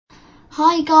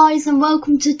Hi guys, and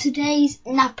welcome to today's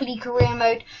Napoli career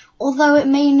mode. Although it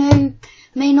may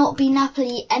not be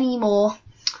Napoli anymore.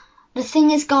 The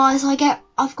thing is, guys,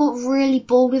 I've got really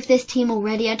bored with this team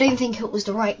already. I don't think it was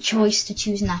the right choice to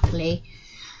choose Napoli.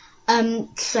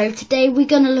 So today we're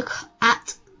gonna look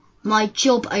at my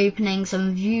job openings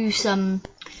and view some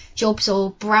jobs or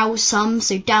browse some.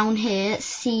 So down here,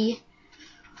 see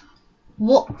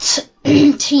what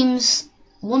teams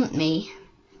want me.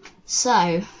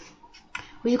 So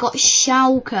we've got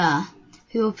Schalke,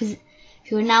 who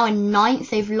are now in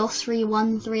 9th. They've lost 3,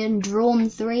 won 3, and drawn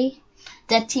 3.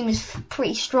 Their team is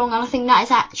pretty strong, and I think that is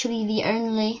actually the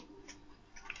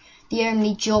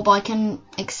only job I can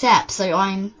accept. So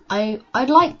I'd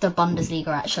like the Bundesliga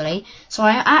actually. So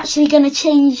I'm actually going to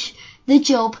change the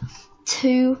job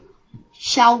to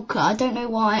Schalke. I don't know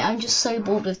why. I'm just so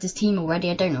bored with this team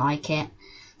already. I don't like it.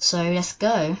 So let's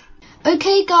go.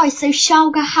 Okay guys, so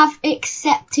Schalke have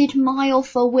accepted my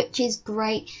offer, which is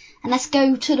great. And let's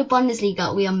go to the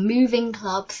Bundesliga. We are moving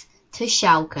clubs to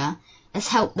Schalke. Let's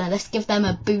help them. Let's give them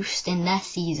a boost in their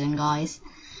season, guys.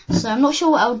 So I'm not sure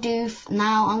what I'll do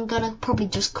now. I'm going to probably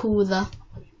just call the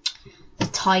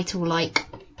title like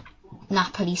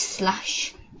Napoli /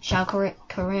 Schalke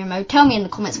career mode. Tell me in the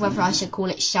comments whether I should call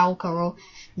it Schalke or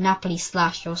Napoli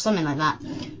 / or something like that,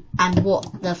 and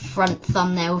what the front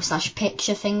thumbnail /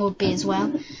 picture thing would be as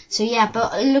well. So yeah,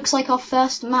 but it looks like our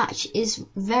first match is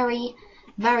very,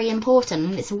 very important,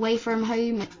 and it's away from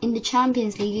home in the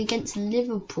Champions League against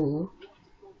Liverpool.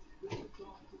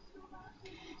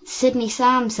 Sydney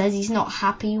Sam says he's not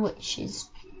happy, which is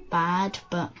bad,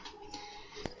 but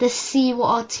let's see what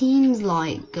our team's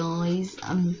like, guys.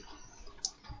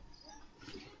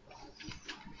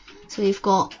 So we've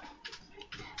got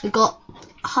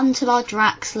Huntelaar,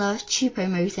 Draxler,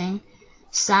 Choupo-Moting,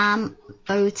 Sam,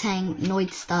 Boateng,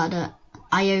 Neustadter,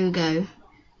 Iogo,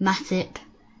 Matip,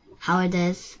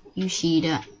 Howardez,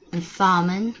 Yoshida, and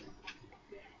Farman.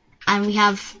 And we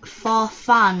have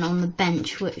Farfan on the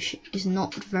bench, which is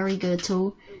not very good at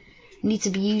all. We need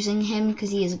to be using him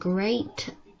because he is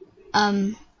great.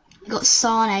 We got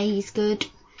Sane, he's good.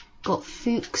 Got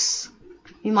Fuchs,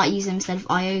 we might use him instead of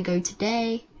Iogo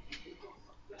today.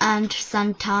 And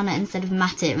Santana instead of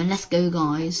Matip. And let's go,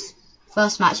 guys.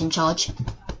 First match in charge.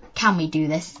 Can we do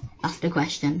this? That's the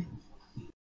question.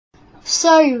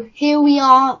 So here we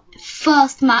are,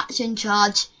 first match in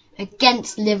charge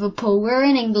against Liverpool. We're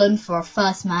in England for our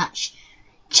first match.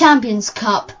 Champions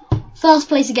Cup. First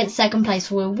place against second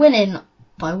place. We're winning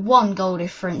by 1 goal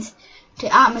difference.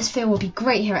 The atmosphere will be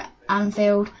great here at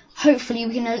Anfield. Hopefully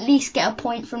we can at least get a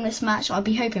point from this match. I'll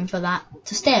be hoping for that,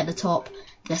 to stay at the top.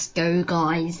 Let's go,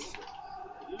 guys.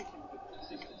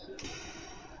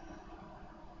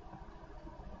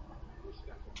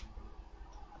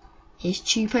 Here's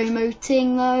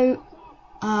Choupo-Moting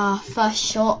though. First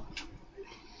shot.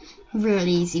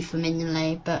 Really easy for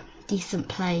Mignolet, but decent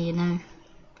play, you know.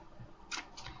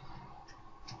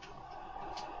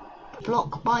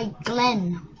 Block by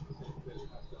Glenn.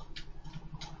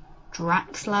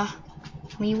 Draxler.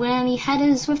 Can we win any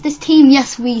headers with this team?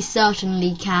 Yes, we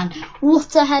certainly can.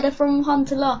 What a header from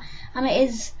Huntelaar. And it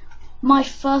is my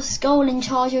first goal in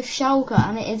charge of Schalke,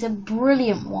 and it is a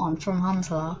brilliant one from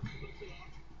Huntelaar.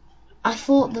 I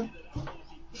thought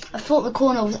the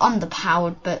corner was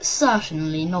underpowered, but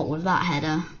certainly not with that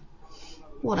header.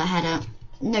 What a header.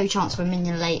 No chance for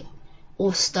Mignolet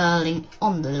or Sterling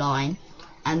on the line.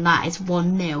 And that is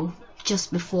 1-0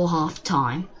 just before half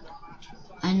time.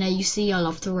 I know, you see, I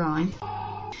love to rhyme.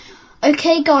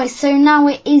 Okay guys, so now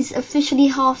it is officially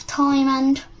half time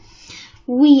and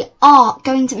we are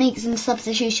going to make some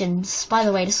substitutions. By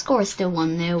the way, the score is still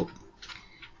 1-0.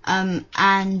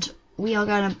 And we are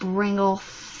going to bring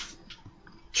off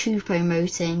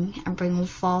Choupo-Moting and bring on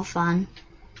Farfan.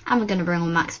 And we're going to bring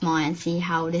on Max Meyer and see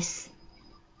how this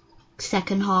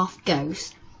second half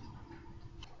goes.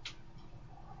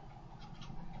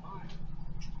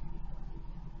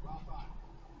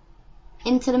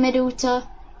 Into the middle to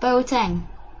Boateng.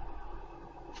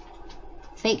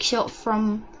 Fake shot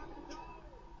from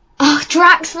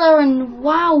Draxler, and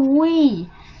wowee!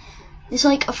 It's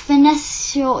like a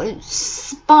finesse shot. It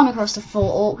spun across the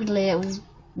floor awkwardly. It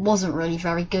wasn't really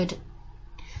very good,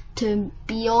 to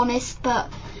be honest.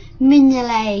 But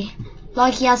Mignolet,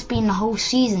 like he has been the whole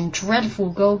season,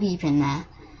 dreadful goalkeeping there,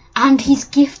 and he's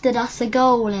gifted us a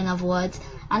goal, in other words.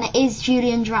 And it is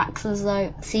Julian Draxler's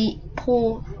though. See,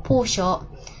 poor shot.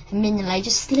 And Mignolet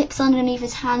just slips underneath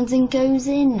his hands and goes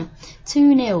in.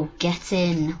 2-0. Get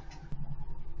in.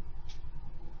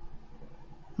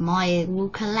 Meyer will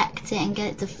collect it and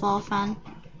get it to Farfan.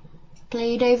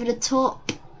 Played over the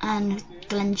top and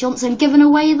Glenn Johnson given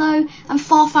away though, and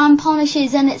Farfan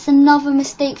punishes, and it's another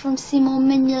mistake from Simon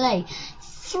Mignolet.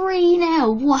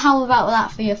 3-0. Well, how about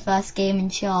that for your first game in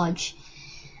charge?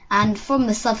 And from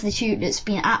the substitute, it's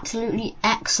been absolutely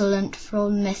excellent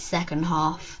from this second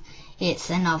half. It's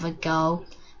another goal.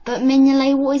 But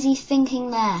Mignolet, what is he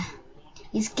thinking there?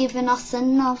 He's given us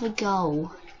another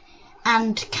goal.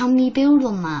 And can we build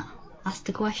on that? That's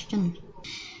the question.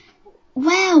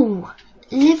 Well,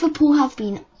 Liverpool have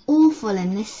been awful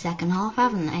in this second half,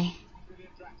 haven't they?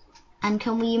 And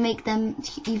can we make them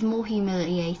even more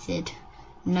humiliated?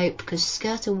 Nope, because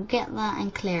Skirter will get that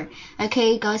and clear it.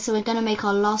 Okay, guys, so we're going to make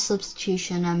our last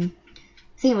substitution. I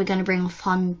think we're going to bring off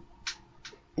No,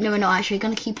 we're not actually. We're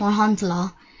going to keep on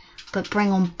Huntelaar, but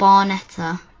bring on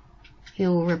Barnetta,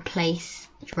 who will replace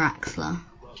Draxler.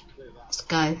 Let's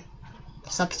go.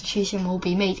 Substitution will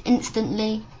be made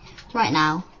instantly, right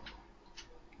now.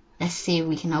 Let's see if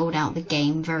we can hold out the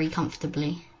game very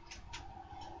comfortably.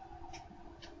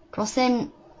 Cross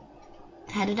in,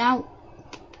 headed out.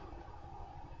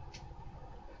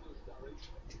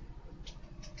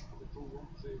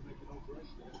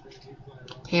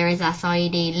 Here is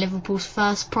Assaidi, Liverpool's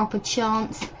first proper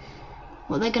chance.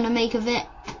 What they're going to make of it?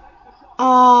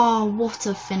 Oh, what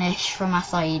a finish from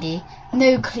Assaidi.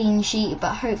 No clean sheet,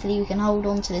 but hopefully we can hold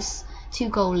on to this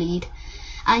 2-goal lead.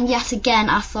 And yet again,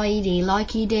 Assaidi,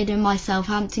 like he did in my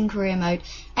Southampton career mode,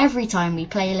 every time we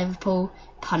play Liverpool,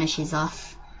 punishes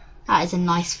us. That is a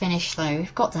nice finish though,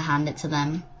 we've got to hand it to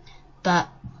them. But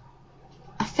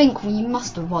I think we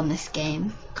must have won this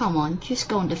game. Come on, just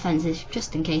go on defensive,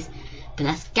 just in case. But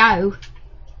let's go.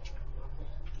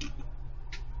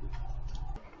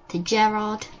 To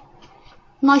Gerrard.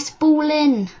 Nice ball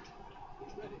in.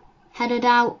 Headed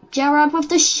out. Gerrard with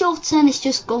the shot, and it's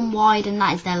just gone wide, and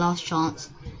that is their last chance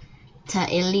to at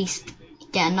least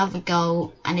get another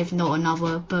goal, and if not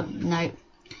another, but no.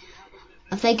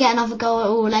 If they get another goal,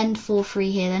 it will end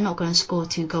 4-3 here. They're not going to score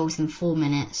 2 goals in 4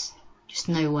 minutes. Just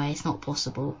no way, it's not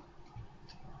possible.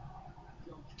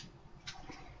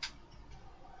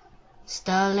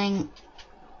 Sterling.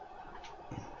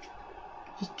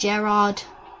 Gerrard.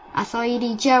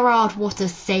 Assaidi, Gerrard, what a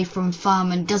save from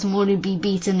Farman. Doesn't want to be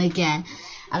beaten again.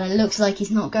 And it looks like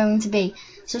he's not going to be.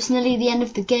 So it's nearly the end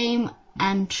of the game.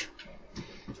 And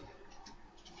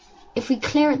if we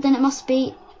clear it, then it must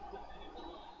be.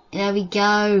 There we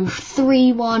go.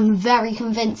 3-1. Very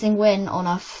convincing win on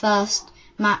our first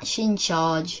match in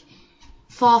charge.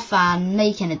 Farfan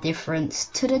making a difference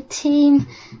to the team.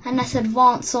 And let's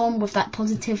advance on with that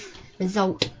positive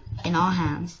result in our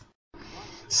hands.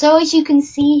 So as you can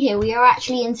see here, we are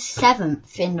actually in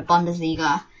 7th in the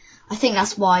Bundesliga. I think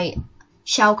that's why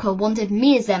Schalke wanted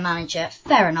me as their manager.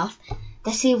 Fair enough.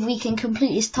 Let's see if we can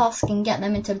complete this task and get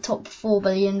them into the top 4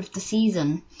 by the end of the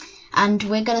season. And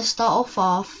we're going to start off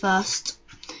our first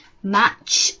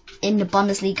match in the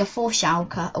Bundesliga for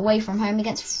Schalke, away from home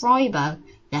against Freiburg.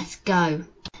 Let's go.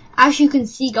 As you can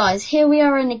see, guys, here we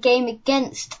are in a game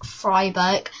against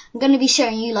Freiburg. I'm going to be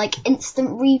showing you like instant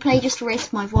replay just to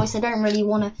raise my voice. I don't really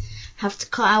want to have to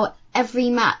cut out every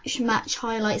match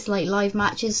highlights like live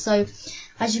matches. So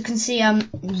as you can see,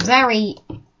 very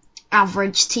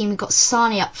average team. We've got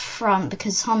Sani up front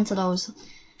because Huntelaar was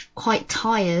quite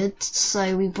tired,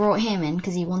 so we brought him in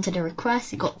because he wanted a request.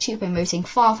 He got Choupo-Moting,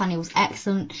 Farfan, he was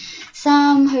excellent.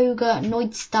 Sam, Hoger,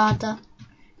 Neustadter,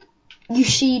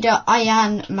 Yoshida,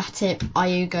 Ayan, Matip,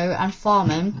 Ayugo and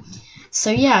Farman.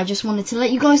 So yeah, I just wanted to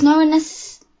let you guys know, and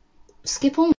let's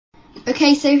skip on.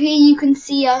 Okay, so here you can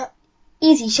see a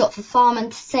easy shot for Farman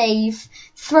to save,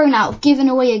 thrown out, given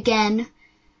away again,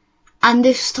 and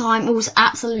this time it was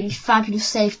absolutely fabulous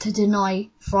save to deny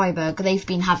Freiburg. They've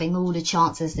been having all the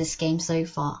chances this game so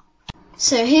far.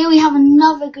 So here we have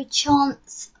another good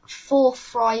chance for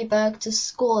Freiburg to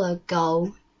score a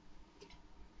goal.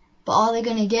 But are they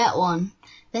going to get one?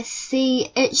 Let's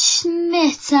see. It's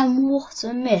Schmidt, and what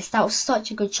a miss. That was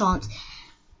such a good chance.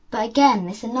 But again,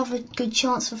 it's another good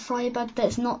chance for Freiburg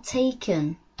that's not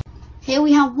taken. Here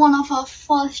we have one of our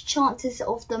first chances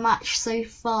of the match so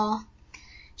far.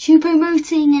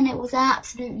 Choupo-Moting, and it was an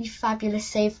absolutely fabulous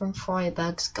save from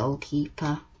Freiburg's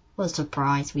goalkeeper. What a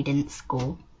surprise we didn't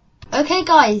score. Okay,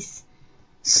 guys.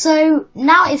 So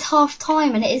now it's half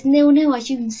time, and it is 0-0. As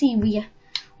you can see,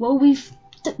 we've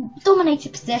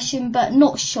dominated possession, but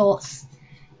not shots.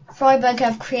 Freiburg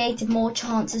have created more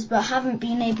chances, but haven't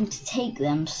been able to take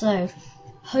them. So,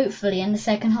 hopefully in the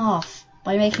second half,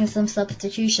 by making some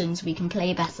substitutions, we can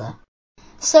play better.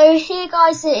 So here,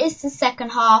 guys, it is the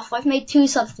second half. I've made 2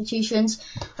 substitutions.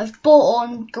 I've brought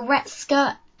on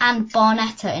Goretzka and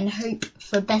Barnetta in hope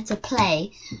for better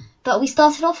play. But we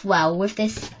started off well with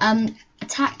this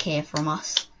attack here from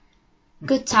us.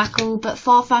 Good tackle, but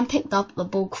Farfan picked up the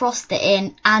ball, crossed it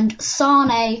in, and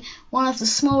Sane, one of the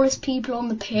smallest people on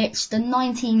the pitch, the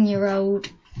 19-year-old,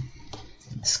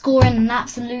 scoring an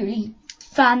absolutely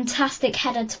fantastic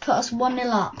header to put us 1-0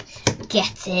 up.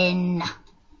 Get in.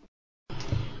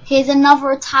 Here's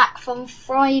another attack from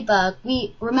Freiburg.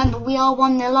 Remember, we are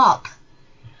 1-0 up.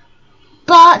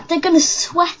 But they're going to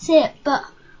sweat it. But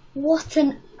what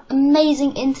an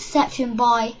amazing interception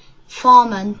by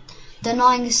Farman,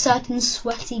 denying a certain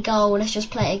sweaty goal. Let's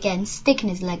just play it again. Sticking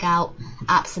his leg out.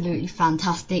 Absolutely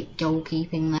fantastic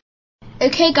goalkeeping there.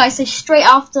 Okay, guys, so straight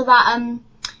after that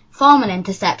Farman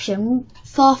interception,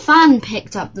 Farfan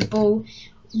picked up the ball.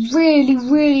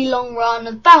 Really long run,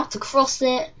 about to cross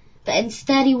it, but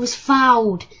instead he was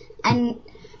fouled. And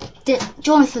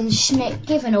Jonathan Schmidt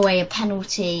giving away a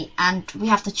penalty, and we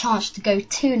have the chance to go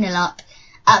 2-0 up.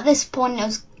 At this point, it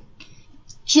was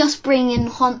just bringing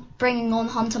on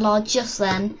Huntelaar just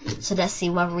then. So let's see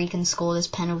whether we can score this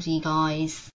penalty,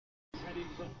 guys.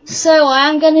 So I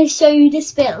am going to show you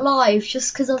this bit live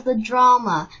just because of the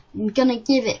drama. I'm going to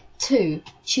give it to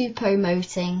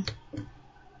Choupo-Moting.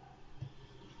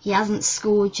 He hasn't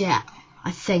scored yet,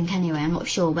 I think, anyway. I'm not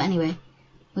sure, but anyway.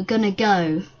 We're going to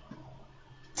go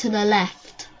to the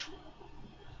left.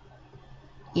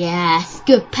 Yes,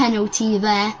 good penalty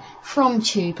there from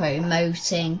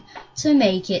Choupo-Moting to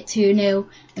make it 2-0.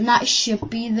 And that should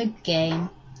be the game.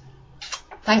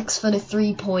 Thanks for the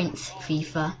 3 points,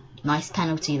 FIFA. Nice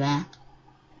penalty there.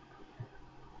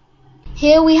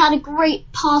 Here we had a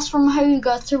great pass from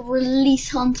Hoga to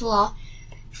release Huntelaar.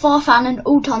 Farfan and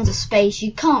all tons of space.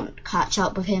 You can't catch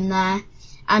up with him there.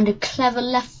 And a clever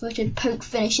left-footed poke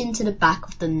finish into the back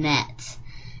of the net.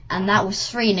 And that was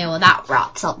 3-0. That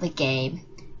wraps up the game.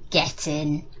 Get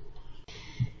in.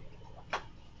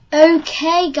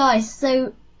 Okay, guys.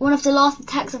 So one of the last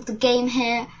attacks of the game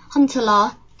here.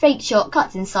 Huntelaar, fake shot,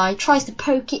 cuts inside, tries to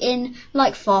poke it in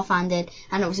like Farfan did.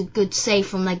 And it was a good save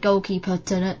from their goalkeeper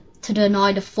to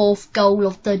deny the 4th goal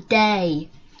of the day.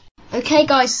 Okay,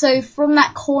 guys, so from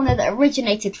that corner that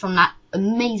originated from that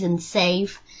amazing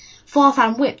save,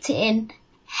 Farfan whipped it in,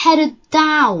 headed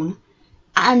down,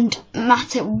 and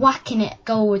Matip whacking it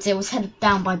goalwards. It was headed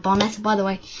down by Barnetta, by the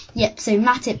way. Yep, so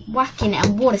Matip whacking it,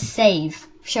 and what a save.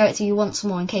 Show it to you once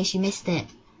more in case you missed it.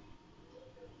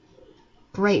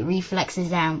 Great reflexes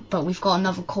down, but we've got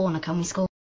another corner. Can we score?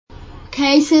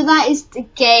 Okay, so that is the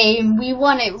game. We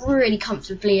won it really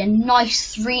comfortably. A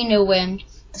nice 3-0 win.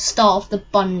 The start of the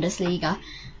Bundesliga.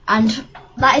 And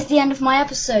that is the end of my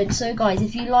episode. So guys,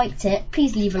 if you liked it,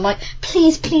 please leave a like.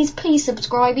 Please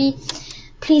subscribe.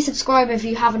 Please subscribe if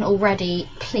you haven't already.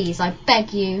 Please, I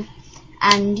beg you.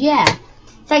 And yeah,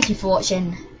 thank you for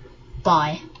watching.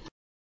 Bye.